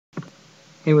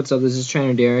Hey, what's up? This is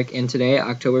Trainer Derek, and today,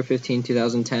 October 15,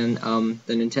 2010,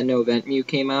 the Nintendo Event Mew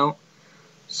came out.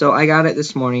 So I got it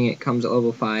this morning. It comes at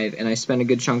level 5, and I spent a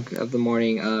good chunk of the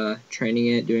morning training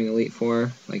it, doing Elite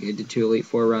 4. Like, I did 2 Elite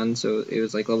 4 runs, so it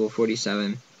was like level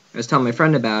 47. I was telling my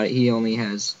friend about it. He only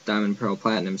has Diamond, Pearl,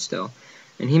 Platinum still.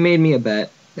 And he made me a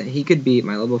bet that he could beat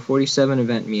my level 47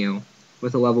 Event Mew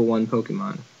with a level 1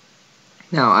 Pokemon.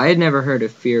 Now, I had never heard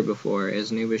of Fear before,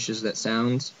 as noobish as that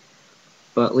sounds.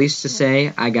 But at least to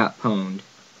say, I got pwned.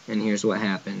 And here's what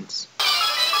happens.